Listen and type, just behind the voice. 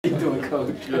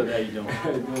Coach. Good. How you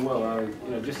doing? Doing well.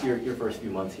 Just your first few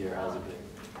months here, how's it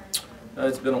been?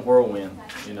 It's been a whirlwind.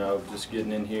 Just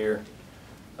getting in here.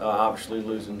 Obviously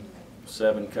losing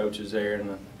 7 coaches there,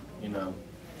 and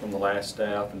from the last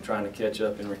staff, and trying to catch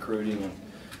up in recruiting. And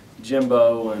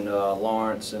Jimbo and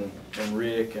Lawrence and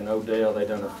Rick and Odell, they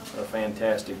done a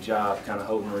fantastic job, kind of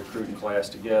holding the recruiting class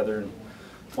together. And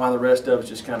while the rest of us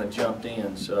just kind of jumped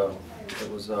in, so it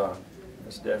was.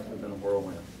 It's definitely been a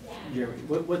whirlwind. Jeremy,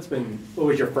 what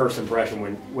was your first impression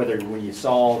when you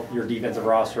saw your defensive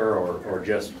roster or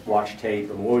just watched tape?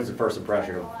 And what was the first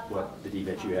impression of what the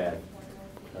defense you had?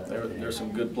 There's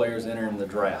some good players entering the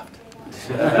draft.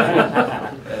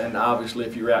 And obviously,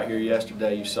 if you were out here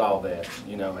yesterday, you saw that.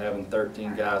 Having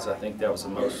 13 guys, I think that was the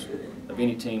most of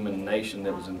any team in the nation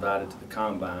that was invited to the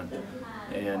combine.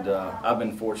 And I've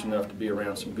been fortunate enough to be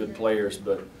around some good players,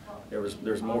 but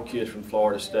there's more kids from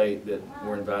Florida State that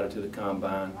were invited to the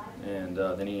combine and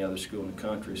than any other school in the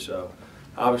country. So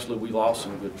obviously we lost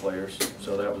some good players.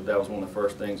 So that was one of the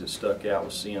first things that stuck out,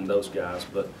 was seeing those guys.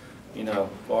 But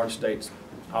Florida State's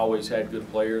always had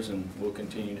good players, and we'll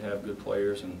continue to have good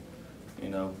players, and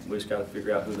we just got to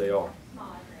figure out who they are.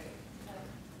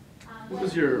 What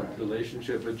was your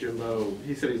relationship with Jimbo?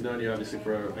 He said he's known you obviously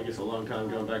for, I guess, a long time,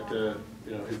 going back to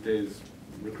his days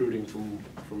recruiting from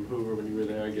Hoover when you were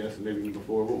there, I guess, and maybe even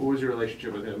before. What was your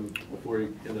relationship with him before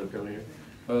you ended up coming here?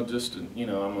 Well, just I'm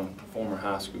a former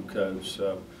high school coach,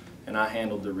 so, and I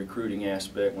handled the recruiting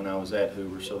aspect when I was at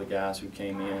Hoover. So the guys who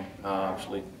came in, I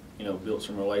obviously built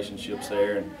some relationships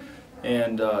there,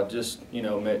 and just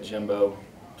met Jimbo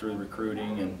through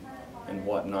recruiting and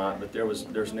whatnot. But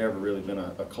there's never really been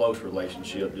a close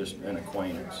relationship, just an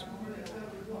acquaintance.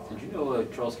 Did you know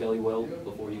Charles Kelly well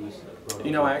before he was brought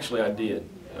up? Actually I did.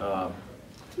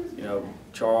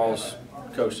 Charles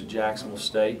coached at Jacksonville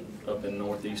State up in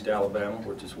northeast Alabama,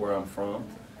 which is where I'm from.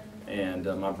 And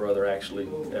my brother actually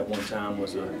at one time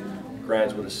was a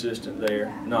graduate assistant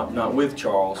there. Not with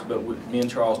Charles, but me and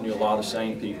Charles knew a lot of the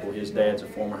same people. His dad's a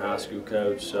former high school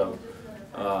coach, so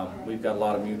we've got a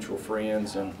lot of mutual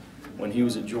friends. And when he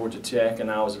was at Georgia Tech and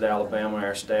I was at Alabama,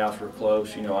 our staffs were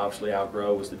close. Obviously Al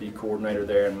Grove was the D coordinator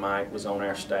there, and Mike was on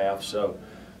our staff. So,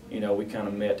 we kind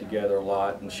of met together a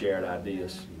lot and shared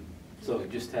ideas. So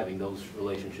just having those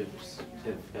relationships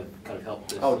have kind of helped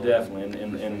this? Oh, definitely,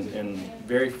 and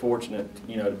very fortunate,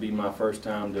 to be my first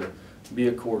time to be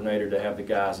a coordinator, to have the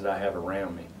guys that I have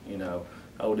around me.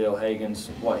 Odell Hagan's,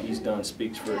 what he's done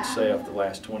speaks for itself. The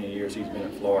last 20 years he's been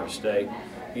at Florida State.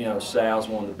 Sal's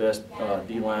one of the best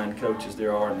D-line coaches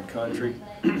there are in the country.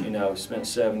 Spent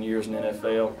 7 years in the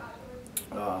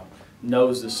NFL.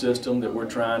 Knows the system that we're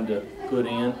trying to put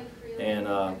in,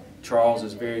 and Charles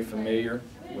is very familiar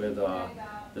with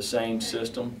the same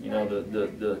system.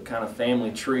 The kind of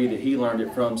family tree that he learned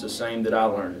it from is the same that I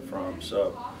learned it from.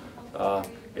 So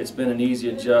it's been an easy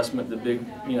adjustment. The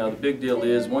big deal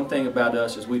is, one thing about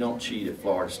us is we don't cheat at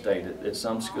Florida State. At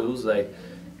some schools they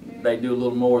do a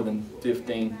little more than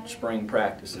 15 spring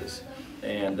practices,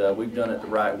 and we've done it the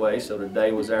right way. So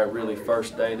today was our really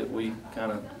first day that we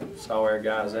kind of saw our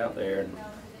guys out there,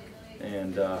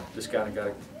 and just kind of got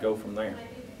to go from there.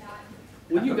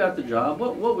 When you got the job,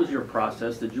 what was your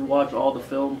process? Did you watch all the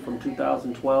film from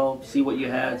 2012, see what you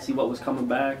had, see what was coming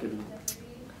back, and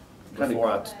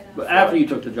after you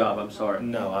took the job? I'm sorry.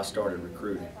 No, I started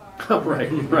recruiting.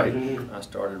 Right. I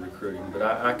started recruiting, but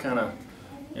I kind of.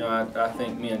 I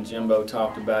think me and Jimbo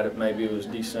talked about it. Maybe it was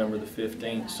December the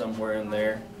 15th, somewhere in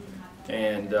there.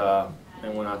 And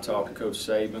when I talked to Coach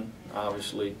Saban,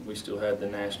 obviously we still had the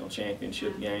national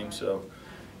championship game. So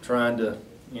trying to,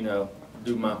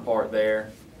 do my part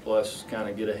there, plus kind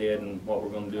of get ahead in what we're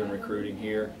going to do in recruiting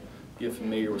here. Get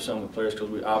familiar with some of the players, because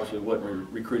we obviously wasn't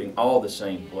recruiting all the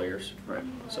same players. Right.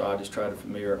 So I just tried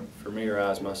to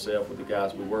familiarize myself with the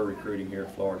guys we were recruiting here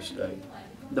at Florida State.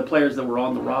 The players that were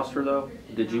on the roster, though,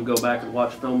 did you go back and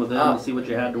watch film of them and see what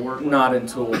you had to work with? Not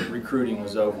until recruiting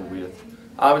was over with.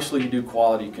 Obviously, you do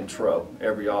quality control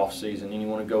every off season, and you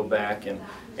want to go back and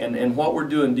what we're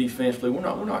doing defensively. We're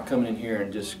not coming in here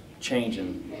and just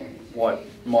changing what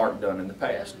Mark done in the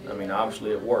past. I mean,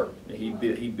 obviously it worked.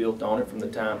 He built on it from the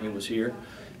time he was here,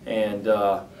 and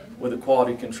with the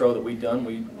quality control that we done,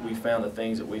 we found the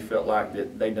things that we felt like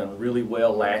that they done really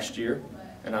well last year.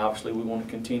 And obviously we want to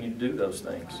continue to do those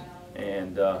things.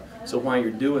 And so while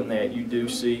you're doing that, you do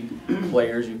see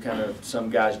players, some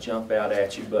guys jump out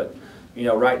at you. But,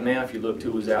 right now, if you looked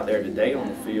who was out there today on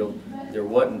the field, there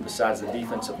wasn't, besides the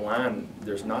defensive line,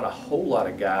 there's not a whole lot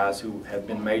of guys who have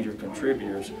been major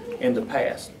contributors in the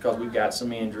past, because we've got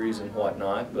some injuries and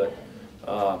whatnot. But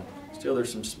still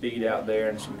there's some speed out there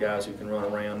and some guys who can run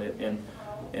around it. And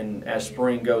and as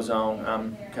spring goes on,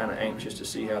 I'm kind of anxious to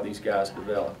see how these guys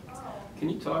develop. Can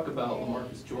you talk about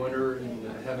LaMarcus Joyner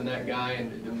and having that guy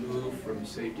and the move from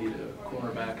safety to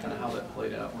cornerback, kind of how that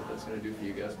played out, what that's going to do for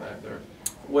you guys back there?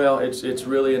 Well, it's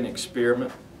really an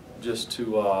experiment, just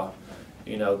to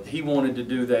you know, he wanted to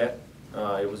do that.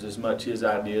 It was as much his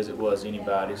idea as it was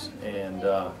anybody's, and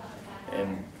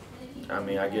I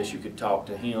mean, I guess you could talk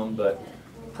to him, but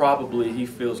probably he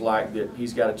feels like that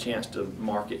he's got a chance to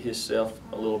market himself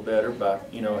a little better. By,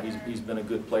 you know, he's been a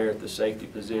good player at the safety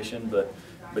position, but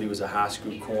he was a high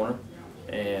school corner,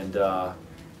 and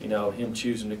you know, him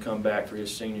choosing to come back for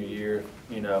his senior year,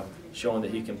 you know, showing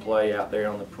that he can play out there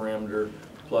on the perimeter,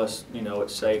 plus, you know,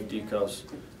 at safety, because,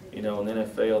 you know, in the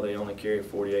NFL they only carry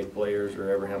 48 players, or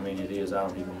ever how many it is, I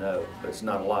don't even know, but it's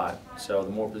not a lot. So the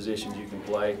more positions you can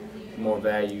play, the more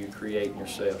value you create in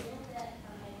yourself.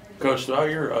 Coach, throughout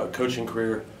your coaching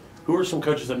career, who are some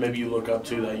coaches that maybe you look up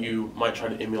to that you might try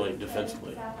to emulate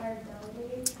defensively?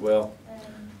 Well,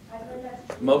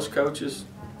 most coaches,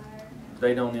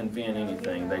 they don't invent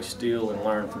anything. They steal and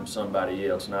learn from somebody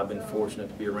else, and I've been fortunate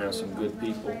to be around some good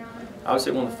people. I would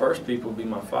say one of the first people would be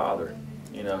my father.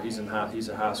 You know, he's a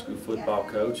high school football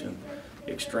coach and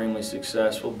extremely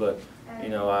successful, but, you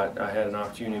know, I had an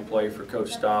opportunity to play for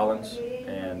Coach Stallings,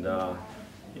 and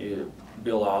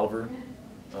Bill Oliver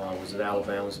was at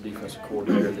Alabama as a defensive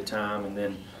coordinator at the time, and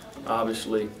then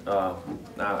obviously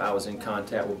I was in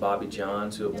contact with Bobby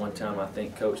Johns, who at one time I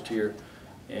think coached here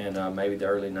in maybe the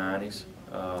early 90s,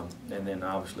 and then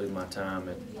obviously my time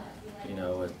at, you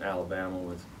know, at Alabama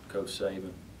with Coach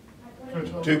Saban.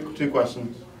 Coach, Two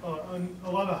questions.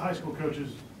 a lot of high school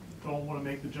coaches don't want to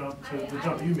make the jump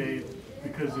you made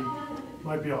because it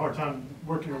might be a hard time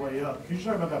working your way up. Can you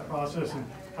talk about that process and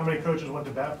how many coaches went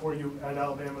to bat for you at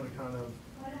Alabama to kind of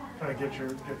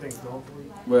get things going for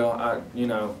you? Well, you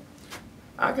know,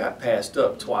 I got passed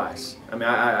up twice. I mean,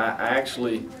 I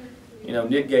actually, you know,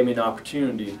 Nick gave me an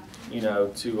opportunity, you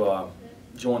know, to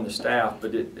join the staff,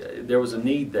 but there was a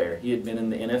need there. He had been in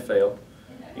the NFL.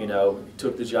 You know,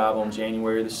 took the job on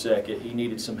January the 2nd. He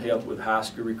needed some help with high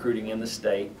school recruiting in the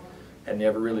state. Had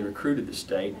never really recruited the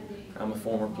state. I'm a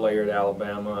former player at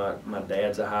Alabama. My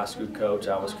dad's a high school coach.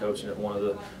 I was coaching at one of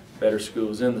the better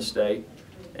schools in the state.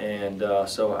 And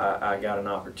so I got an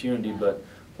opportunity. But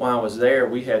while I was there,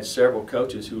 we had several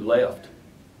coaches who left.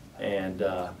 And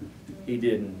he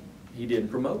didn't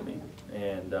promote me.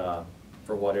 And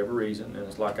for whatever reason. And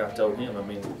it's like I told him, I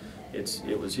mean,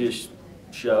 it was his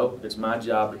show. It's my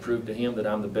job to prove to him that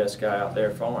I'm the best guy out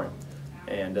there for him.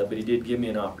 And but he did give me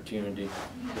an opportunity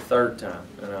the third time,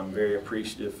 and I'm very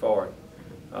appreciative for it.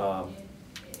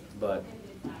 But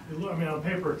I mean, on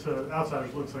paper, to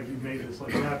outsiders, it looks like you've made this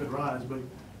like rapid rise, but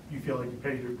you feel like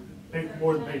you paid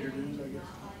more than paid your dues, I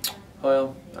guess.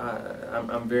 Well,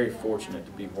 I'm very fortunate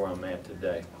to be where I'm at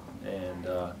today, and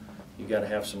you got to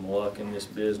have some luck in this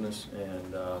business.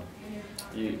 And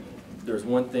there's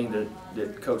one thing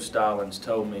that Coach Stallings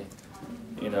told me,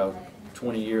 you know,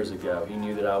 20 years ago. He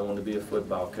knew that I wanted to be a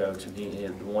football coach, and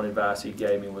the one advice he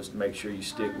gave me was to make sure you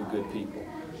stick with good people.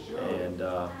 And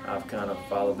I've kind of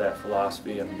followed that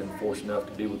philosophy and been fortunate enough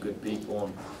to be with good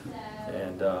people,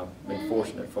 and been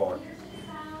fortunate for it.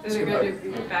 Is it good to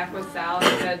be back with Sal? He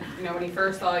said, you know, when he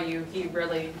first saw you, he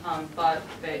really thought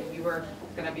that you were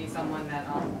going to be someone that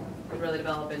would really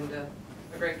develop into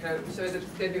a great coach. So is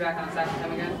it good to be back on staff with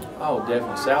him again? Oh,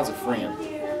 definitely. Sal's a friend,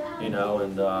 you know,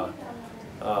 and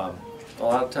a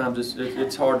lot of times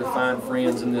it's hard to find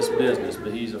friends in this business,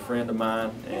 but he's a friend of mine,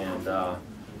 and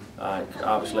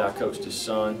obviously I coached his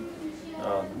son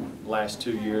last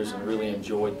 2 years and really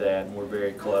enjoyed that, and we're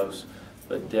very close.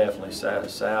 But definitely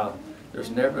Sal, there's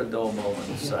never a dull moment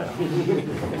with Sal.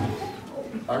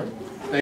 All right.